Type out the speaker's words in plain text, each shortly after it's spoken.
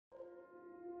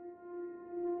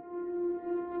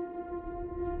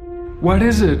What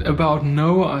is it about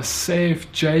Noah,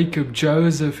 Seth, Jacob,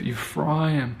 Joseph,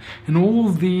 Ephraim, and all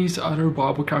these other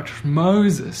Bible characters,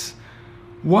 Moses?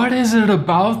 What is it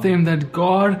about them that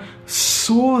God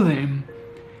saw them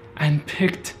and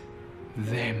picked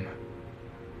them?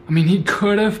 I mean, he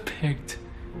could have picked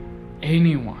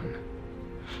anyone.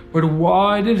 But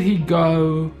why did he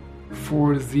go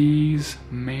for these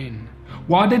men?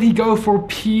 Why did he go for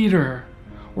Peter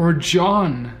or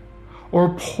John or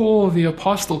Paul the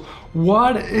apostle?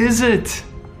 What is it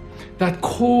that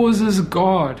causes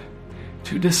God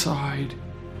to decide,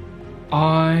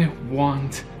 I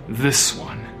want this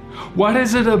one? What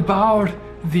is it about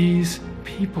these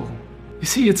people? You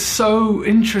see, it's so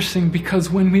interesting because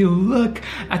when we look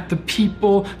at the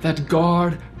people that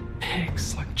God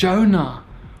picks, like Jonah,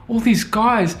 all these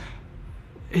guys,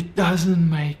 it doesn't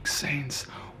make sense.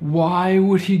 Why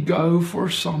would he go for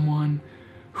someone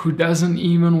who doesn't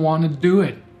even want to do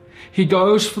it? He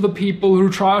goes for the people who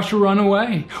try to run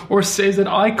away, or says that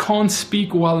I can't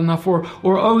speak well enough, or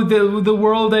oh, the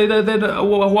world,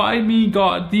 why me,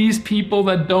 God? These people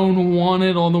that don't want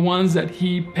it are the ones that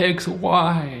he picks.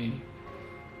 Why?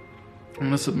 I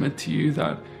must admit to you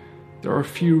that there are a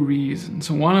few reasons,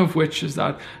 one of which is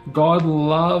that God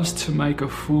loves to make a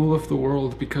fool of the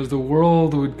world, because the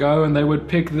world would go and they would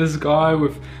pick this guy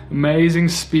with amazing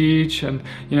speech, and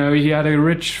he had a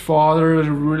rich father, a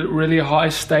really high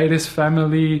status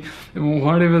family,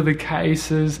 whatever the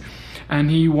case is, and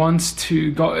he wants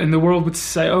to go, and the world would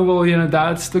say, oh well,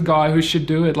 that's the guy who should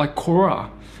do it, like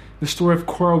Korah. The story of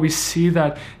Korah, we see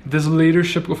that this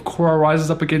leadership of Korah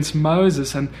rises up against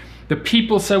Moses, and the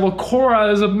people say, well,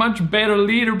 Korah is a much better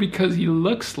leader because he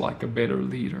looks like a better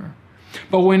leader.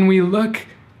 But when we look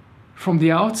from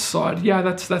the outside,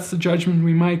 that's the judgment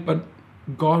we make, but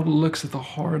God looks at the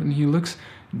heart and he looks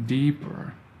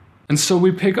deeper. And so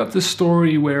we pick up the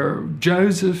story where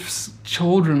Joseph's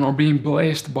children are being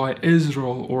blessed by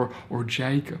Israel or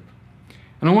Jacob.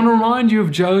 And I want to remind you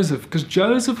of Joseph, because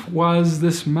Joseph was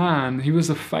this man. He was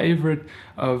a favorite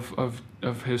of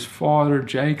his father,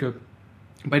 Jacob.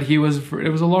 But there was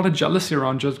a lot of jealousy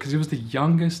around Joseph because he was the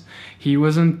youngest. He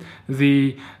wasn't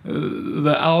the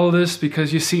eldest,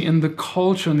 because you see in the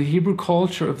culture, in the Hebrew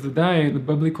culture of the day, the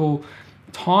biblical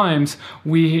times,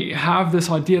 we have this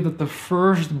idea that the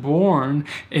firstborn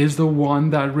is the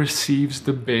one that receives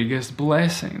the biggest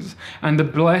blessings. And the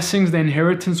blessings, the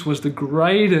inheritance was the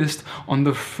greatest on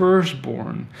the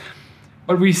firstborn.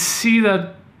 But we see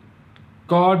that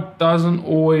God doesn't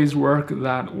always work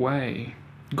that way.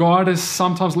 God is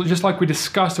sometimes, just like we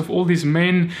discussed, of all these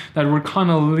men that were kind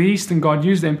of least and God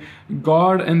used them,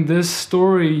 God in this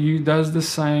story does the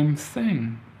same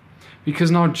thing. Because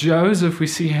now Joseph, we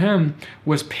see him,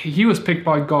 he was picked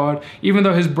by God, even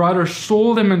though his brothers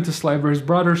sold him into slavery, his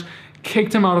brothers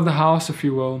kicked him out of the house, if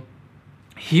you will.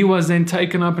 He was then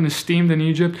taken up and esteemed in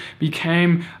Egypt,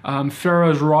 became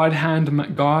Pharaoh's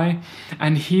right-hand guy,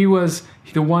 and he was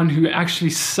the one who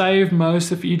actually saved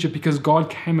most of Egypt, because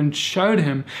God came and showed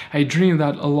him a dream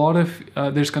that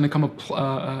there's going to come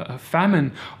a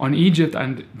famine on Egypt,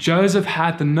 and Joseph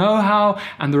had the know-how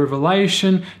and the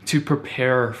revelation to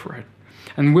prepare for it.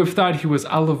 And with that, he was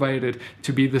elevated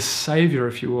to be the savior,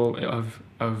 if you will,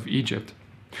 of Egypt.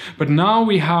 But now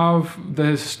we have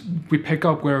this, we pick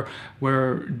up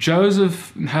where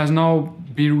Joseph has now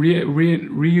been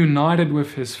reunited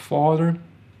with his father,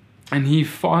 and he's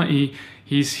found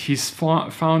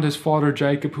his father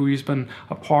Jacob, who he's been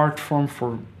apart from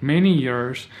for many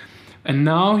years, and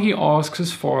now he asks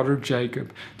his father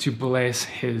Jacob to bless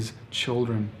his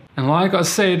children. And like I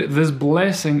said, this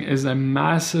blessing is a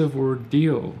massive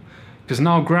ordeal, because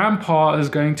now Grandpa is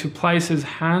going to place his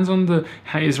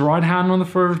right hand on the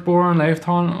firstborn, left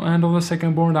hand on the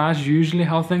secondborn. That's usually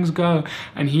how things go.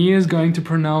 And he is going to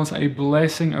pronounce a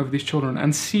blessing of these children.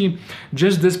 And see,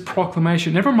 just this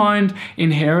proclamation, never mind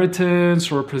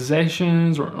inheritance or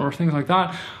possessions or things like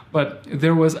that, but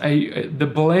there was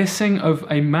the blessing of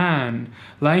a man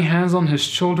laying hands on his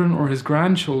children or his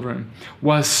grandchildren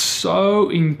was so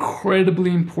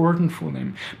incredibly important for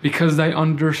them, because they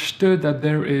understood that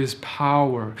there is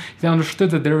power. They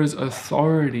understood that there is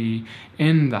authority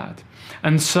in that.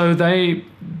 And so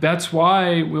that's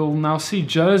why we'll now see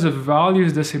Joseph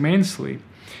values this immensely.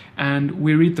 And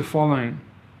we read the following.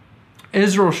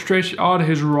 Israel stretched out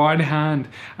his right hand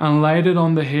and laid it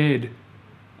on the head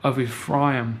of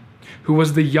Ephraim, who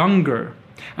was the younger,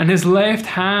 and his left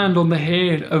hand on the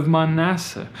head of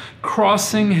Manasseh,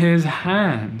 crossing his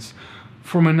hands,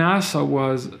 for Manasseh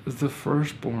was the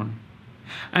firstborn.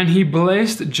 And he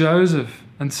blessed Joseph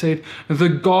and said, the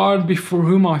God before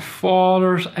whom my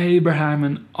fathers Abraham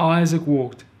and Isaac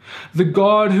walked, the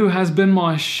God who has been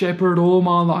my shepherd all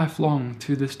my life long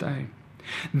to this day,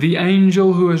 the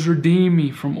angel who has redeemed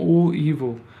me from all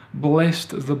evil,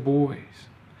 blessed the boys,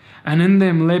 and in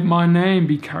them let my name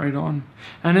be carried on,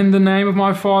 and in the name of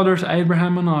my fathers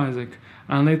Abraham and Isaac,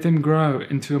 and let them grow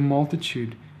into a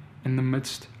multitude in the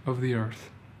midst of the earth.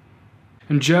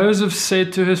 And Joseph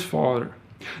said to his father,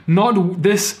 Not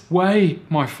this way,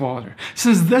 my father.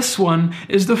 Since this one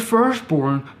is the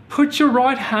firstborn, put your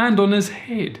right hand on his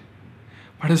head.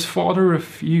 But his father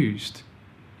refused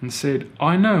and said,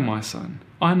 I know, my son,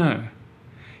 I know.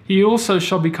 He also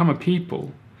shall become a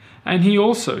people, and he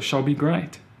also shall be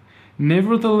great.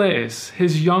 Nevertheless,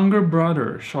 his younger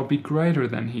brother shall be greater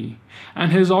than he,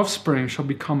 and his offspring shall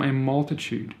become a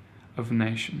multitude of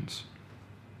nations.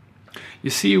 You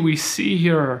see, we see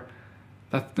here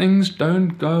that things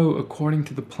don't go according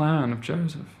to the plan of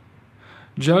Joseph.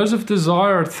 Joseph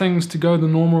desired things to go the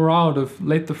normal route of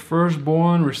let the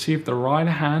firstborn receive the right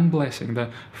hand blessing, the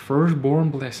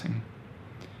firstborn blessing.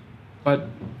 But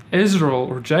Israel,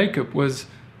 or Jacob, was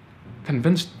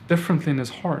convinced differently in his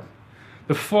heart.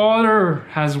 The father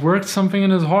has worked something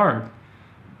in his heart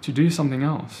to do something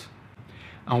else.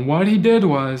 And what he did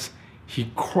was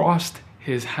he crossed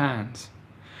his hands.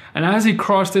 And as he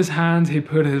crossed his hands, he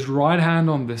put his right hand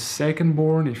on the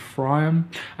secondborn, Ephraim,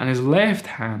 and his left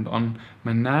hand on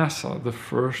Manasseh, the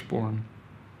firstborn.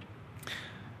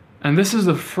 And this is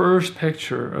the first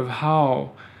picture of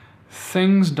how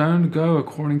things don't go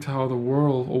according to how the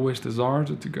world always desires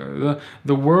it to go.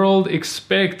 The world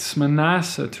expects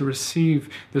Manasseh to receive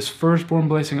this firstborn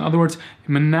blessing. In other words,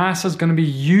 Manasseh is going to be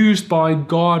used by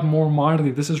God more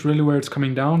mightily. This is really where it's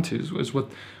coming down to, is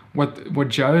what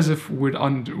Joseph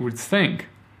would think.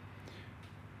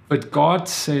 But God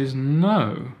says,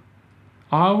 no,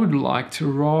 I would like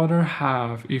to rather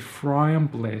have Ephraim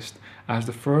blessed as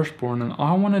the firstborn, and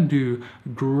I want to do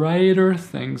greater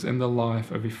things in the life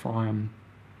of Ephraim.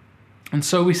 And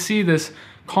so we see this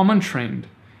common trend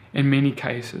in many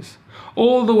cases.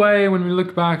 All the way when we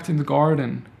look back in the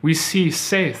garden, we see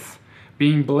Seth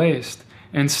being blessed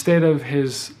instead of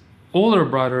his older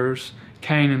brothers,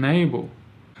 Cain and Abel.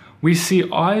 We see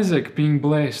Isaac being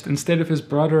blessed instead of his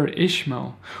brother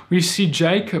Ishmael. We see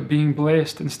Jacob being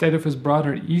blessed instead of his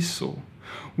brother Esau.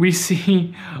 We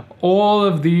see all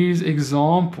of these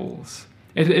examples.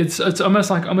 It's almost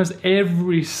like almost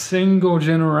every single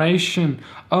generation,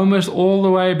 almost all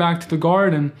the way back to the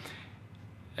garden,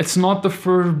 it's not the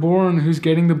firstborn who's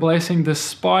getting the blessing,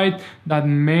 despite that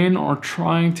men are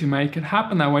trying to make it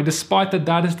happen that way, despite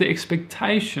that is the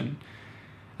expectation.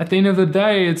 At the end of the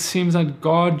day, it seems that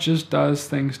God just does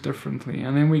things differently.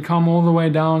 And then we come all the way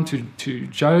down to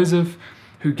Joseph,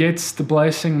 who gets the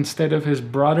blessing instead of his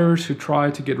brothers who try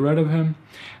to get rid of him.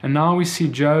 And now we see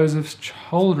Joseph's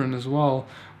children as well,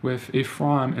 with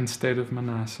Ephraim instead of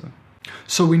Manasseh.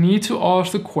 So we need to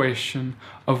ask the question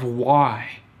of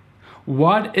why.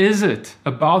 What is it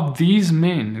about these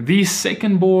men, these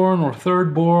secondborn or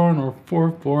thirdborn or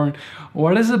fourthborn?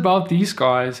 What is it about these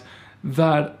guys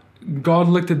that God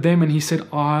looked at them and he said,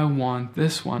 I want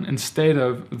this one instead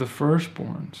of the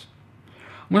firstborns?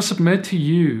 I'm going to submit to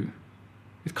you,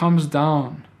 it comes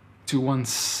down to one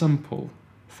simple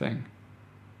thing: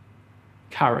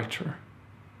 character.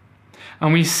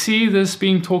 And we see this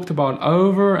being talked about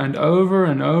over and over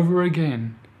and over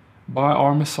again by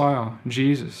our Messiah,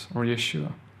 Jesus, or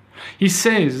Yeshua. He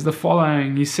says the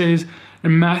following, he says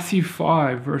in Matthew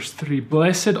 5 verse 3,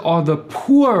 Blessed are the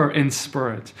poor in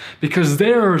spirit, because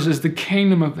theirs is the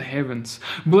kingdom of the heavens.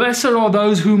 Blessed are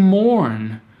those who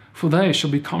mourn, for they shall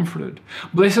be comforted.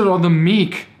 Blessed are the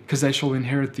meek, because they shall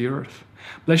inherit the earth.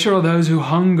 Blessed are those who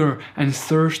hunger and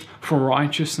thirst for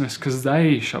righteousness, because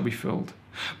they shall be filled.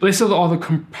 Blessed are the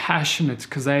compassionate,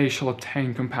 because they shall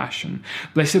obtain compassion.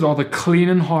 Blessed are the clean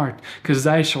in heart, because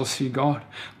they shall see God.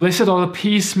 Blessed are the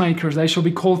peacemakers, they shall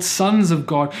be called sons of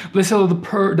God. Blessed are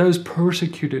those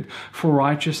persecuted for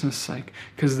righteousness' sake,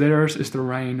 because theirs is the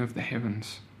reign of the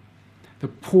heavens. The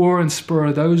poor in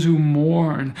spirit, those who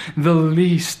mourn, the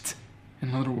least,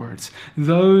 in other words,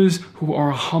 those who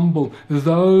are humble,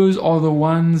 those are the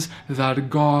ones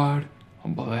that God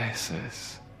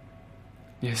blesses.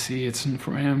 You see, it's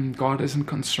for him, God isn't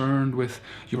concerned with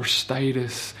your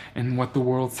status and what the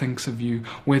world thinks of you,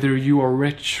 whether you are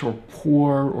rich or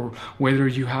poor, or whether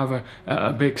you have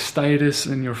a big status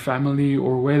in your family,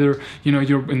 or whether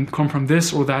you come from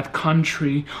this or that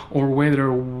country, or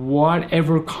whether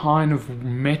whatever kind of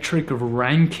metric of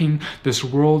ranking this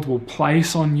world will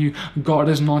place on you. God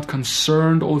is not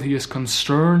concerned. All he is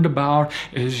concerned about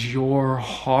is your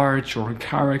heart, your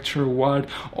character. What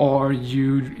are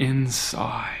you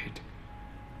inside?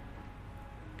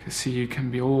 See, you can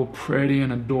be all pretty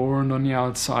and adorned on the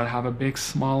outside, have a big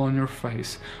smile on your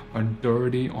face, but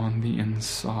dirty on the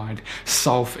inside,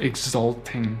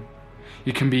 self-exalting.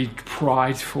 You can be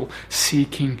prideful,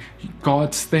 seeking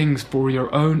God's things for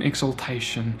your own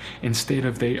exaltation instead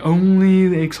of only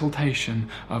the exaltation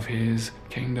of His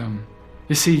kingdom.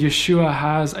 You see, Yeshua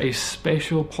has a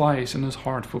special place in His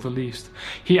heart for the least.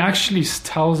 He actually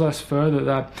tells us further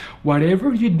that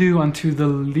whatever you do unto the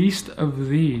least of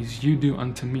these, you do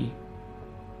unto me.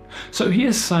 So He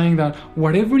is saying that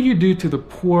whatever you do to the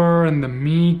poor and the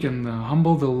meek and the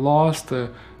humble, the lost,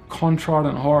 the contrite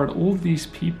and hard, all these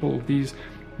people,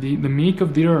 the meek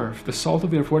of the earth, the salt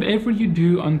of the earth, whatever you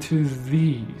do unto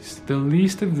these, the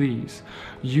least of these,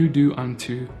 you do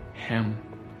unto Him.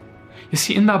 You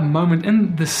see, in that moment,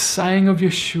 in the saying of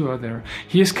Yeshua there,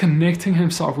 He is connecting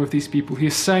Himself with these people. He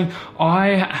is saying,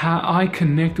 I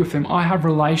connect with them. I have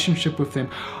relationship with them.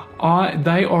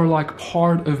 They are like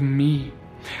part of me.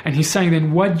 And He's saying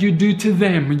then, what you do to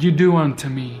them, you do unto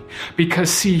me. Because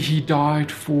see, He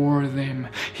died for them.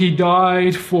 He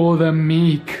died for the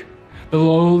meek, the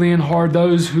lowly in heart,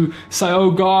 those who say,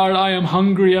 oh God, I am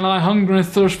hungry and I hunger and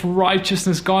thirst for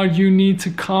righteousness. God, you need to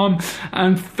come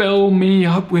and fill me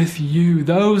up with you.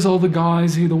 Those are the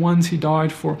guys, the ones He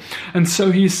died for. And so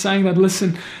He's saying that,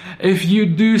 listen, if you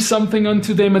do something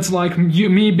unto them, it's like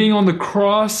me being on the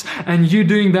cross and you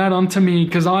doing that unto me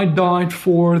because I died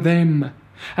for them.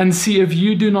 And see, if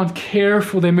you do not care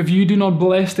for them, if you do not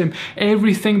bless them,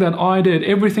 everything that I did,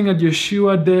 everything that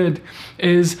Yeshua did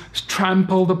is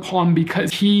trampled upon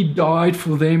because He died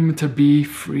for them to be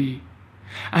free.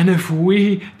 And if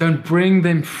we don't bring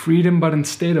them freedom but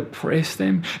instead oppress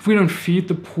them, if we don't feed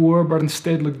the poor but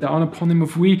instead look down upon them,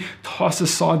 if we toss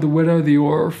aside the widow, the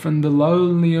orphan, the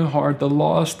lonely in heart, the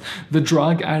lost, the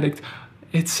drug addict,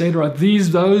 etc.,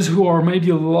 those who are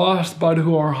maybe lost but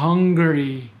who are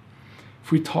hungry,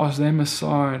 if we toss them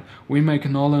aside, we make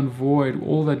null and void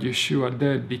all that Yeshua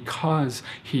did because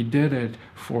He did it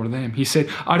for them. He said,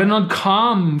 I did not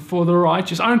come for the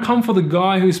righteous. I didn't come for the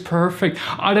guy who's perfect.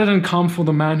 I didn't come for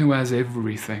the man who has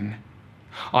everything.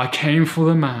 I came for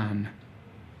the man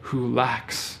who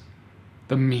lacks,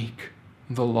 the meek,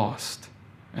 the lost,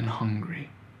 and hungry.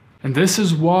 And this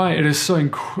is why it is so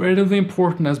incredibly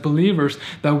important as believers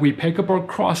that we pick up our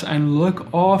cross and look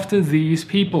after these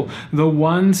people, the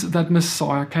ones that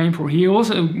Messiah came for. He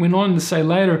also went on to say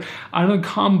later, I don't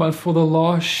come but for the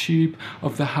lost sheep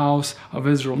of the house of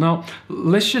Israel. Now,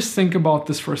 let's just think about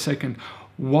this for a second.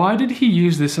 Why did He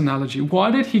use this analogy?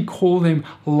 Why did He call them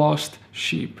lost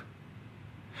sheep?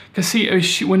 Because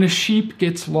see, when a sheep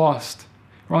gets lost,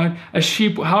 right? A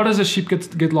sheep, how does a sheep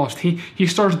get lost? He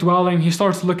starts dwelling, he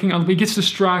starts looking, he gets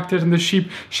distracted, and the sheep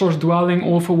starts dwelling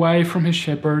off away from his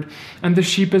shepherd. And the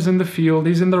sheep is in the field,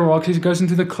 he's in the rocks, he goes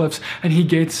into the cliffs, and he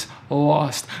gets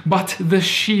lost. But the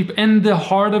sheep, in the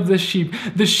heart of the sheep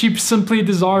simply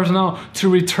desires now to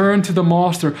return to the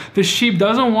master. The sheep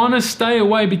doesn't want to stay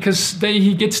away because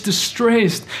he gets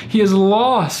distressed. He is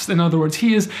lost, in other words.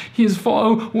 He is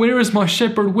oh, where is my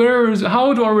shepherd?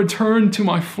 How do I return to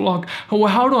my flock?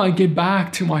 How do I get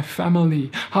back to my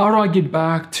family? How do I get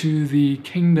back to the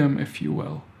kingdom, if you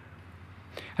will?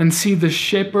 And see, the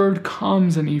shepherd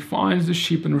comes and he finds the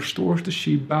sheep and restores the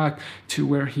sheep back to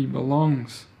where he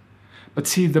belongs. But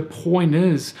see, the point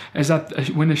is that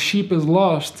when a sheep is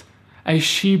lost, a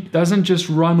sheep doesn't just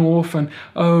run off and,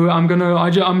 oh, I'm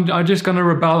just gonna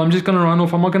rebel. I'm just gonna run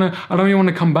off. I don't even want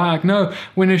to come back. No,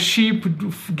 when a sheep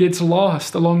gets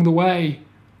lost along the way,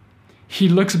 he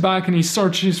looks back and he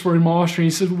searches for his master. And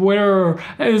he says, where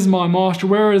is my master?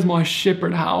 Where is my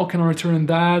shepherd? How can I return? And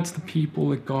that's the people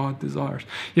that God desires.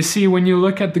 You see, when you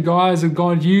look at the guys that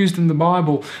God used in the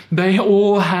Bible, they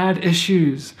all had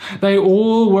issues. They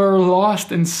all were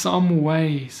lost in some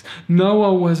ways.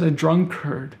 Noah was a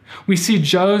drunkard. We see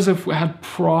Joseph had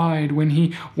pride when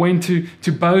he went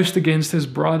to boast against his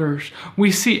brothers.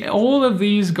 We see all of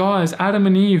these guys, Adam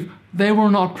and Eve, they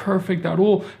were not perfect at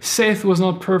all. Seth was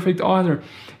not perfect either.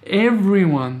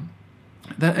 Everyone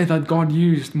that God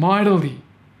used mightily,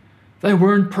 they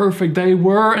weren't perfect. They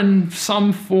were in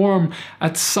some form,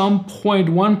 at some point,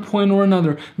 one point or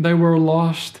another, they were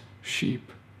lost sheep.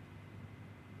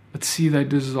 But see, they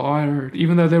desired,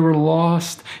 even though they were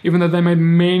lost, even though they made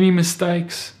many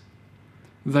mistakes,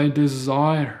 they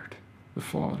desired the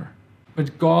Father.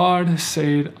 But God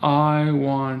said, I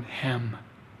want him.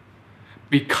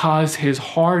 Because his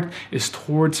heart is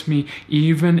towards me,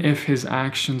 even if his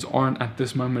actions aren't at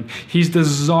this moment. He's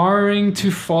desiring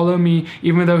to follow me,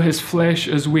 even though his flesh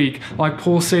is weak. Like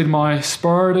Paul said, my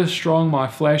spirit is strong, my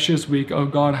flesh is weak. Oh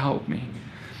God, help me.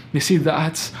 You see,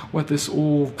 that's what this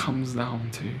all comes down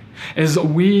to. Is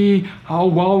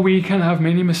while we can have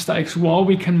many mistakes, while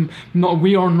we have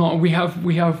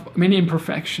many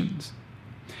imperfections.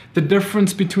 The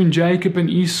difference between Jacob and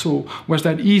Esau was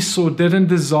that Esau didn't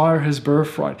desire his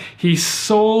birthright. He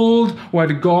sold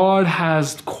what God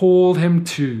has called him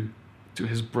to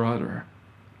his brother,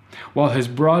 while his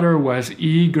brother was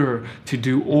eager to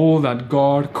do all that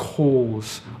God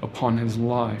calls upon his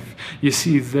life. You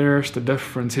see, there's the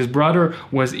difference. His brother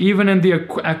was, even in the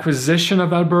acquisition of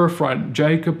that birthright,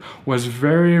 Jacob was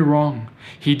very wrong.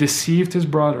 He deceived his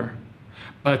brother.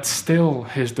 But still,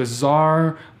 his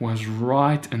desire was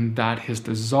right, in that his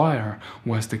desire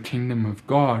was the kingdom of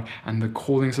God and the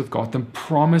callings of God, the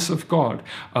promise of God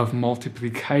of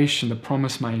multiplication, the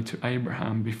promise made to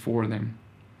Abraham before them.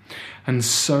 And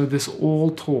so this all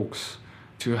talks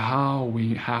to how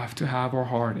we have to have our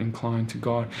heart inclined to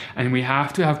God. And we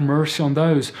have to have mercy on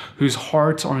those whose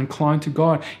hearts are inclined to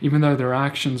God, even though their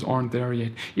actions aren't there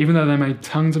yet, even though they made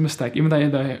tons of mistakes, even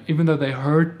though they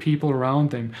hurt people around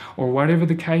them, or whatever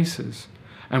the case is.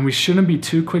 And we shouldn't be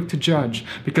too quick to judge,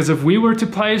 because if we were to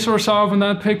place ourselves in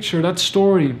that picture, that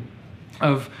story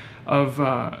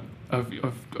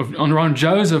around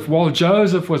Joseph, while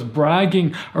Joseph was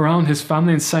bragging around his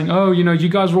family and saying, oh, you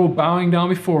guys are all bowing down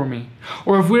before me.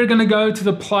 Or if we're going to go to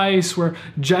the place where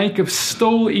Jacob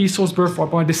stole Esau's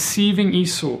birthright by deceiving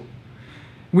Esau,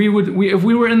 if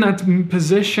we were in that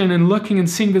position and looking and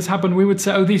seeing this happen, we would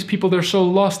say, oh, these people, they're so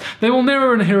lost. They will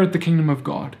never inherit the kingdom of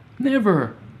God.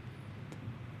 Never.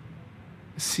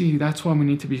 See, that's why we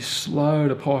need to be slow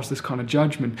to pass this kind of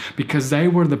judgment, because they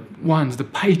were the ones, the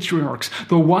patriarchs,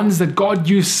 the ones that God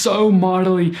used so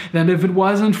mightily that if it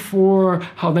wasn't for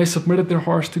how they submitted their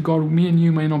hearts to God, me and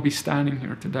you may not be standing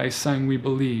here today saying we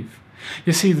believe.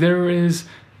 You see, there is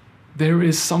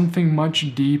something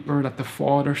much deeper that the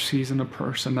Father sees in a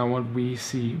person than what we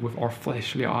see with our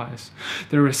fleshly eyes.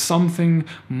 There is something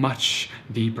much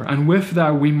deeper. And with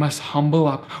that, we must humble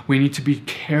up. We need to be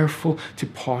careful to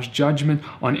pass judgment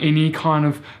on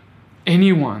anyone,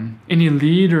 any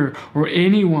leader or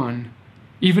anyone,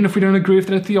 even if we don't agree with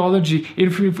their theology,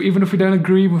 even if we don't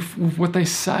agree with what they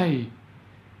say.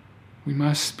 We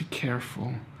must be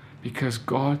careful, because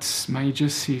God may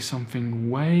just see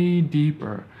something way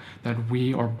deeper that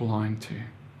we are blind to.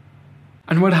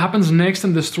 And what happens next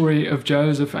in the story of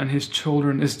Joseph and his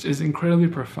children is incredibly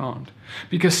profound.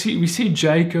 Because we see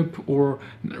Jacob, or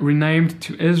renamed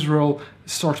to Israel,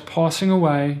 starts passing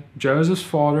away. Joseph's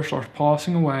father starts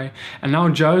passing away. And now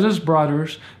Joseph's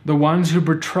brothers, the ones who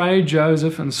betrayed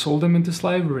Joseph and sold him into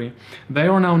slavery, they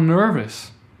are now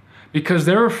nervous, because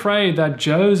they're afraid that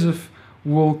Joseph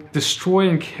will destroy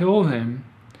and kill him,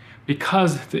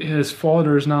 because his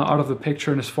father is now out of the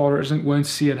picture and his father won't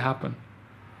see it happen.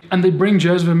 And they bring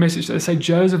Joseph a message. They say,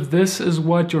 Joseph, this is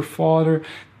what your father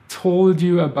told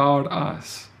you about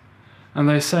us. And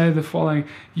they say the following,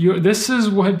 this is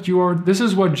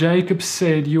what Jacob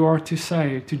said you are to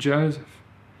say to Joseph.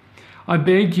 I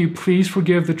beg you, please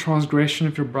forgive the transgression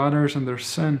of your brothers and their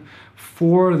sin,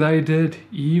 for they did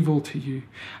evil to you.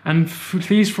 And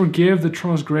please forgive the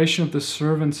transgression of the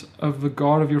servants of the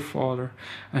God of your father.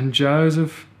 And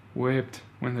Joseph wept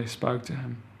when they spoke to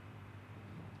him.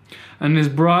 And his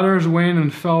brothers went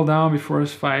and fell down before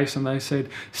his face, and they said,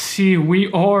 see,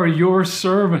 we are your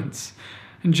servants.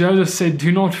 And Joseph said,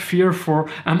 do not fear, for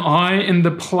am I in the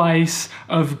place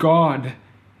of God?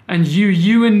 And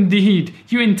you indeed,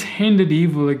 you intended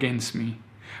evil against me,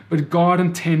 but God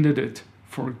intended it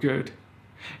for good,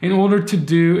 in order to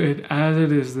do it as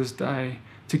it is this day,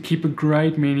 to keep a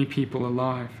great many people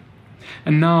alive.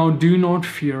 And now do not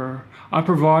fear, I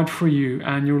provide for you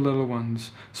and your little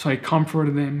ones. So he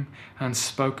comforted them and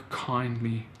spoke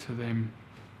kindly to them.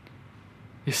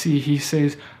 You see, he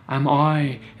says, am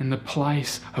I in the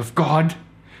place of God?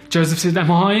 Joseph says, am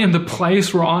I in the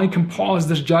place where I can pass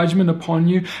this judgment upon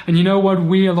you? And you know what?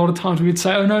 A lot of times we would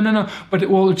say, oh, no. But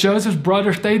Joseph's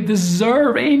brothers, they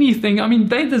deserve anything. I mean,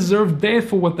 they deserve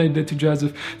death for what they did to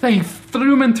Joseph. They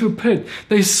threw him into a pit.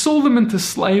 They sold him into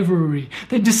slavery.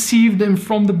 They deceived him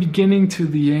from the beginning to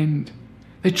the end.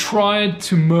 They tried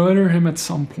to murder him at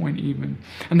some point even.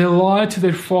 And they lied to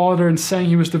their father and saying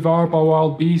he was devoured by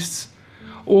wild beasts.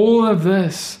 All of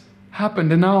this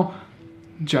happened. And now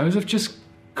Joseph just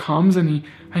comes and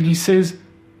he says,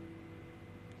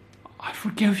 I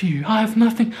forgive you. I have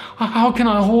nothing. How can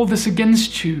I hold this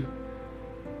against you?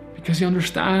 Because he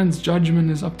understands judgment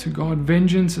is up to God.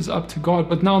 Vengeance is up to God.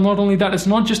 But now not only that, it's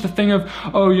not just a thing of,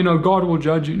 God will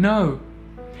judge you. No.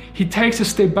 He takes a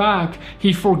step back.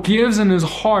 He forgives in his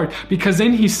heart, because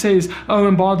then he says, oh,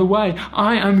 and by the way,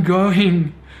 I am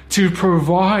going to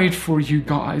provide for you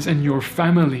guys and your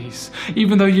families.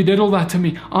 Even though you did all that to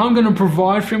me, I'm going to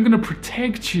provide for you. I'm going to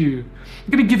protect you.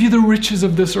 I'm going to give you the riches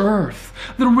of this earth.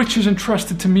 The riches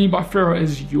entrusted to me by Pharaoh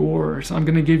is yours. I'm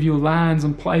going to give you lands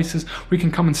and places where you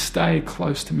can come and stay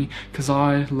close to me because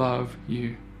I love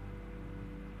you.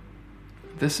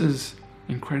 This is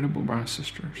incredible, brothers and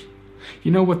sisters.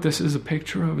 You know what this is a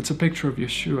picture of? It's a picture of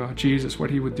Yeshua, Jesus, what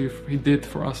he would do, he did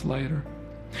for us later.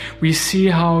 We see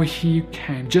how he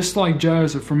came, just like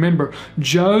Joseph. Remember,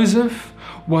 Joseph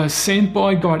was sent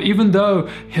by God, even though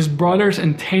his brothers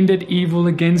intended evil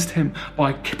against him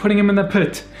by putting him in the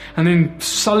pit and then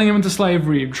selling him into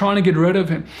slavery, trying to get rid of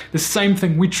him. The same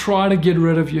thing, we try to get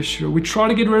rid of Yeshua. We try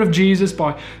to get rid of Jesus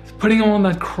by putting him on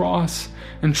that cross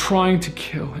and trying to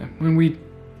kill him when we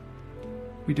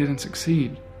didn't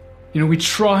succeed. We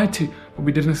tried to, but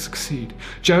we didn't succeed.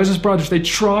 Joseph's brothers, they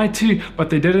tried to, but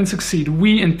they didn't succeed.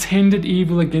 We intended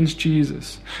evil against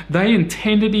Jesus. They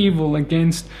intended evil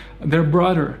against their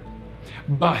brother.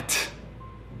 But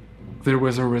there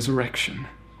was a resurrection.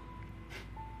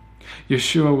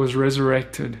 Yeshua was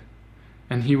resurrected,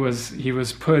 and he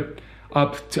was put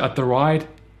up at the right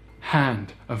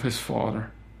hand of his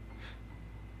Father.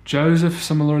 Joseph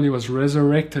similarly was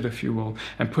resurrected, if you will,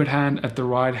 and put at the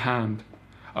right hand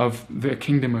of the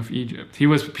kingdom of Egypt. He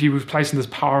was placed in this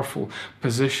powerful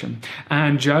position.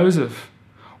 And Joseph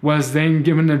was then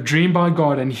given a dream by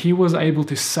God, and he was able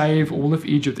to save all of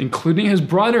Egypt, including his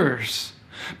brothers,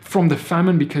 from the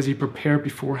famine because he prepared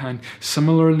beforehand.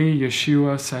 Similarly,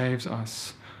 Yeshua saves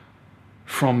us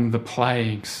from the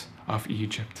plagues of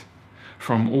Egypt,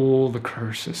 from all the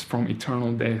curses, from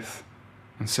eternal death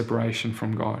and separation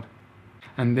from God.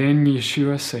 And then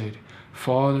Yeshua said,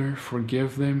 Father,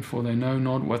 forgive them, for they know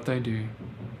not what they do.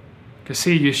 Because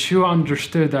see, Yeshua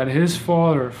understood that his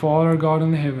Father God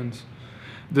in the heavens,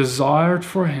 desired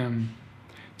for him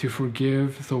to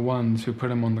forgive the ones who put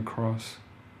him on the cross.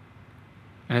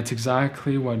 And it's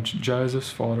exactly what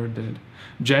Joseph's father did.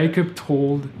 Jacob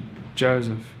told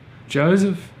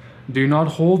Joseph, do not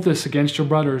hold this against your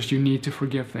brothers. You need to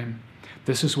forgive them.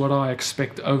 This is what I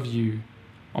expect of you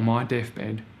on my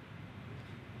deathbed.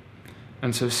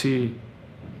 And so see,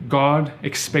 God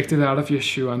expected out of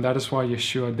Yeshua, and that is why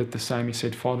Yeshua did the same. He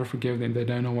said, Father, forgive them. They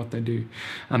don't know what they do.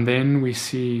 And then we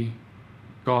see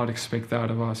God expect that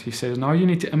of us. He says, now you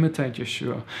need to imitate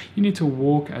Yeshua. You need to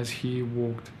walk as he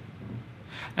walked.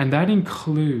 And that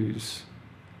includes,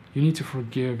 you need to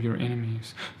forgive your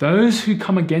enemies. Those who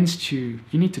come against you,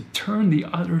 you need to turn the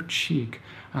other cheek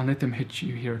and let them hit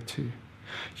you here too.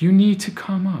 You need to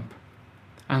come up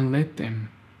and let them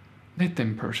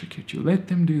persecute you. Let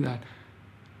them do that.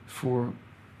 For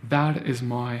that is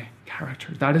my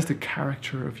character. That is the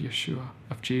character of Yeshua,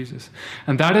 of Jesus.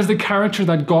 And that is the character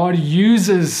that God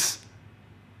uses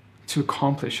to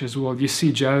accomplish his will. You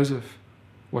see, Joseph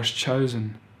was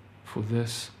chosen for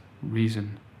this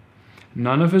reason.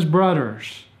 None of his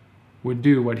brothers would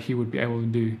do what he would be able to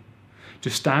do. To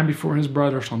stand before his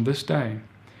brothers on this day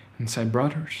and say,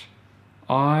 brothers,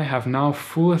 I have now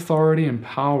full authority and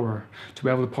power to be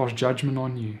able to pass judgment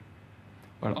on you,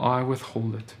 but I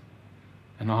withhold it,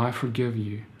 and I forgive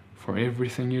you for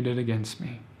everything you did against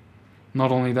me.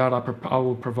 Not only that, I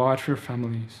will provide for your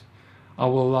families. I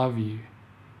will love you.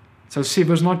 So see, it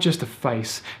was not just a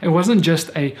face. It wasn't just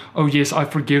oh yes, I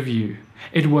forgive you.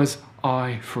 It was,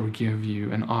 I forgive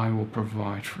you, and I will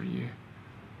provide for you.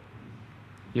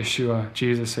 Yeshua,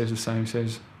 Jesus says the same. He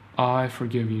says, I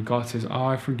forgive you. God says,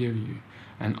 I forgive you,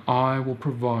 and I will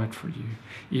provide for you,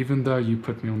 even though you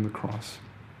put me on the cross.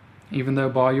 Even though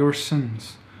by your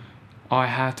sins, I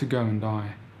had to go and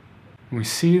die. And we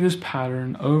see this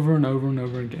pattern over and over and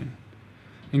over again.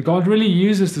 And God really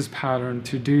uses this pattern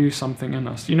to do something in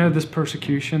us. You know, this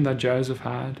persecution that Joseph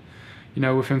had,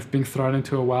 with him being thrown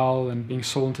into a well and being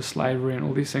sold into slavery and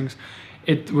all these things.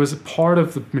 It was a part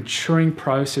of the maturing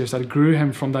process that grew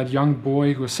him from that young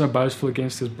boy who was so boastful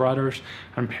against his brothers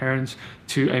and parents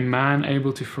to a man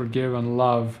able to forgive and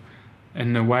love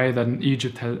in a way that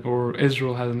Egypt or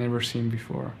Israel has never seen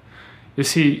before. You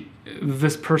see,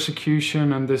 this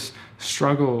persecution and this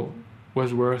struggle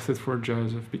was worth it for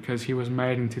Joseph because he was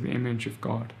made into the image of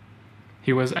God.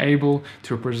 He was able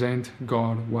to represent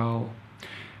God well.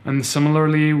 And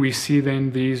similarly, we see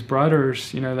then these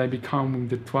brothers, they become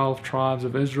the 12 tribes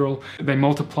of Israel. They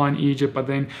multiply in Egypt, but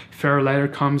then Pharaoh later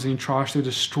comes and tries to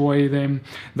destroy them.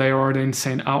 They are then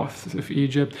sent out of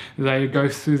Egypt. They go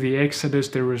through the Exodus.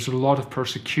 There is a lot of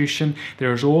persecution.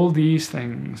 There's all these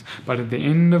things. But at the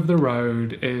end of the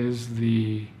road is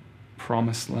the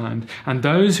promised land. And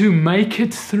those who make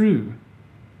it through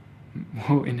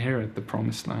will inherit the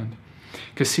promised land.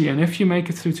 Because see, and if you make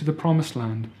it through to the promised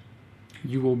land,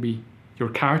 your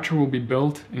character will be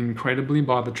built incredibly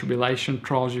by the tribulation,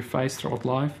 trials you face throughout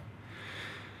life.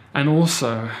 And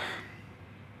also,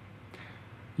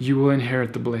 you will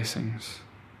inherit the blessings.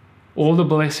 All the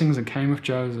blessings that came with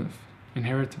Joseph's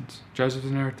inheritance,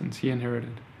 he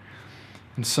inherited.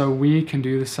 And so we can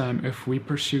do the same if we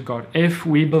pursue God, if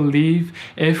we believe,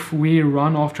 if we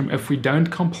run after Him, if we don't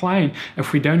complain,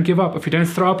 if we don't give up, if we don't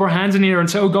throw up our hands in the air and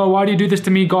say, oh God, why do you do this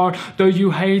to me, God? Though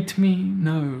you hate me?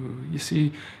 No. You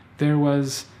see, there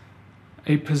was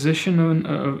a positioning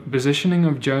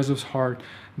of Joseph's heart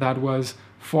that was,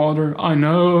 Father, I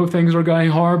know things are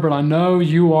going hard, but I know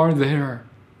you are there.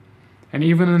 And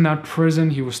even in that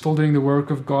prison, he was still doing the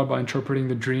work of God by interpreting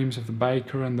the dreams of the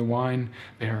baker and the wine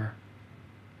bearer.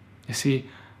 You see,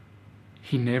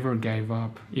 he never gave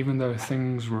up, even though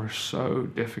things were so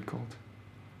difficult.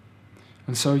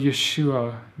 And so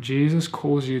Yeshua, Jesus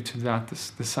calls you to that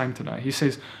the same today. He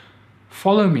says,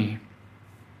 follow me.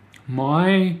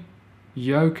 My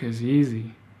yoke is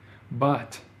easy,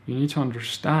 but you need to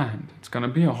understand it's going to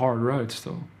be a hard road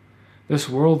still. This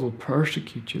world will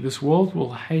persecute you. This world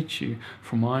will hate you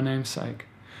for my name's sake.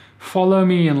 Follow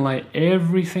me and lay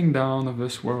everything down of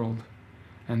this world,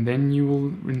 and then you will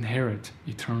inherit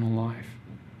eternal life.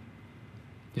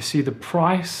 You see, the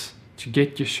price to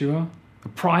get Yeshua, the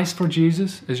price for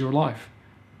Jesus is your life.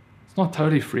 It's not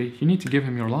totally free. You need to give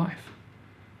Him your life.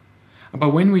 But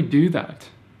when we do that,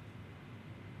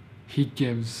 He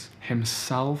gives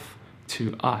Himself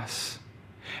to us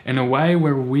in a way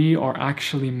where we are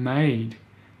actually made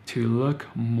to look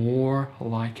more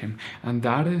like Him. And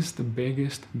that is the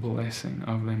biggest blessing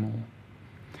of them all.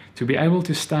 To be able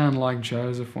to stand like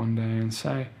Joseph one day and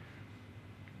say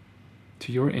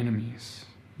to your enemies,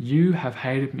 you have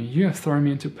hated me, you have thrown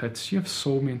me into pits, you have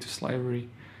sold me into slavery,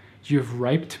 you have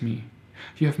raped me,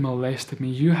 you have molested me,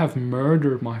 you have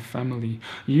murdered my family,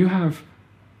 you have,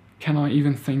 can I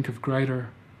even think of greater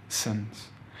sins,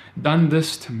 done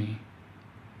this to me,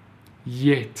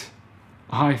 yet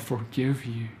I forgive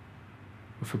you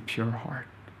with a pure heart.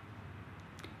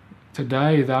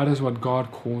 Today, that is what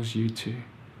God calls you to.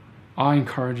 I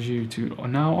encourage you to,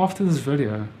 now after this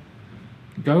video,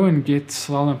 go and get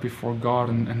silent before God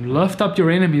and lift up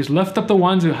your enemies, lift up the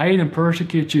ones who hate and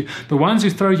persecute you, the ones who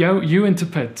throw you into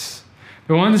pits,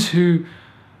 the ones who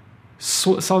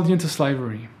sold you into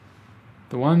slavery,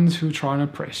 the ones who try and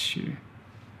oppress you.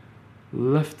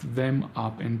 Lift them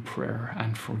up in prayer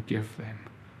and forgive them.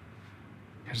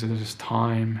 Because it is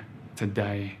time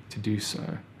today to do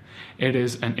so. It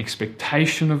is an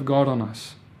expectation of God on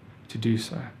us to do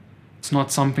so. It's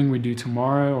not something we do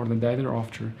tomorrow or the day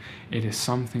thereafter. It is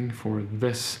something for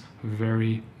this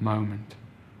very moment.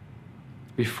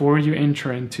 Before you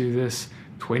enter into this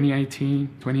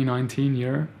 2019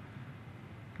 year,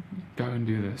 go and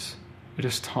do this. It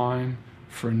is time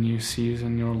for a new season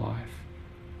in your life.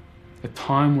 A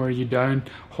time where you don't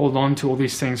hold on to all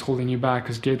these things holding you back,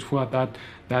 because guess what?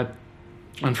 That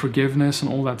unforgiveness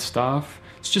and all that stuff,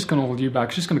 it's just going to hold you back.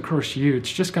 It's just going to curse you.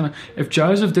 It's just going to, if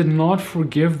Joseph did not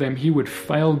forgive them, he would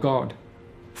fail God.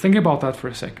 Think about that for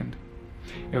a second.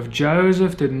 If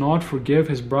Joseph did not forgive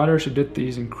his brothers who did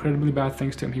these incredibly bad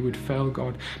things to him, he would fail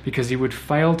God, because he would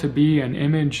fail to be an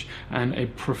image and a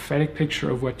prophetic picture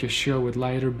of what Yeshua would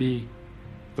later be,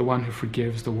 the one who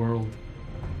forgives the world.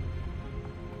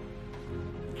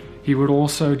 He would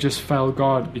also just fail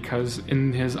God, because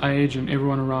in his age and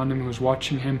everyone around him who was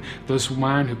watching him, this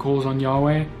man who calls on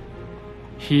Yahweh,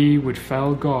 he would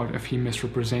fail God if he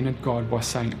misrepresented God by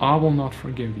saying, I will not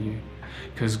forgive you,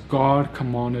 because God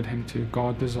commanded him to,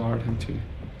 God desired him to,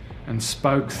 and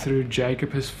spoke through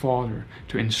Jacob his father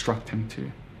to instruct him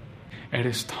to. It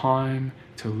is time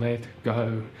to let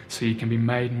go so you can be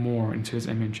made more into his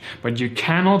image. But you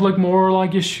cannot look more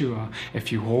like Yeshua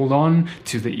if you hold on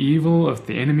to the evil of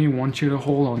the enemy wants you to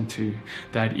hold on to.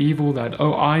 That evil that,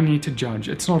 oh, I need to judge.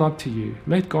 It's not up to you.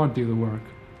 Let God do the work.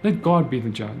 Let God be the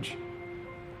judge.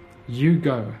 You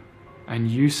go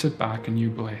and you sit back and you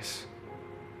bless.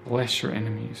 Bless your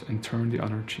enemies and turn the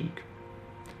other cheek.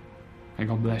 May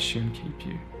God bless you and keep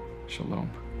you.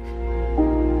 Shalom.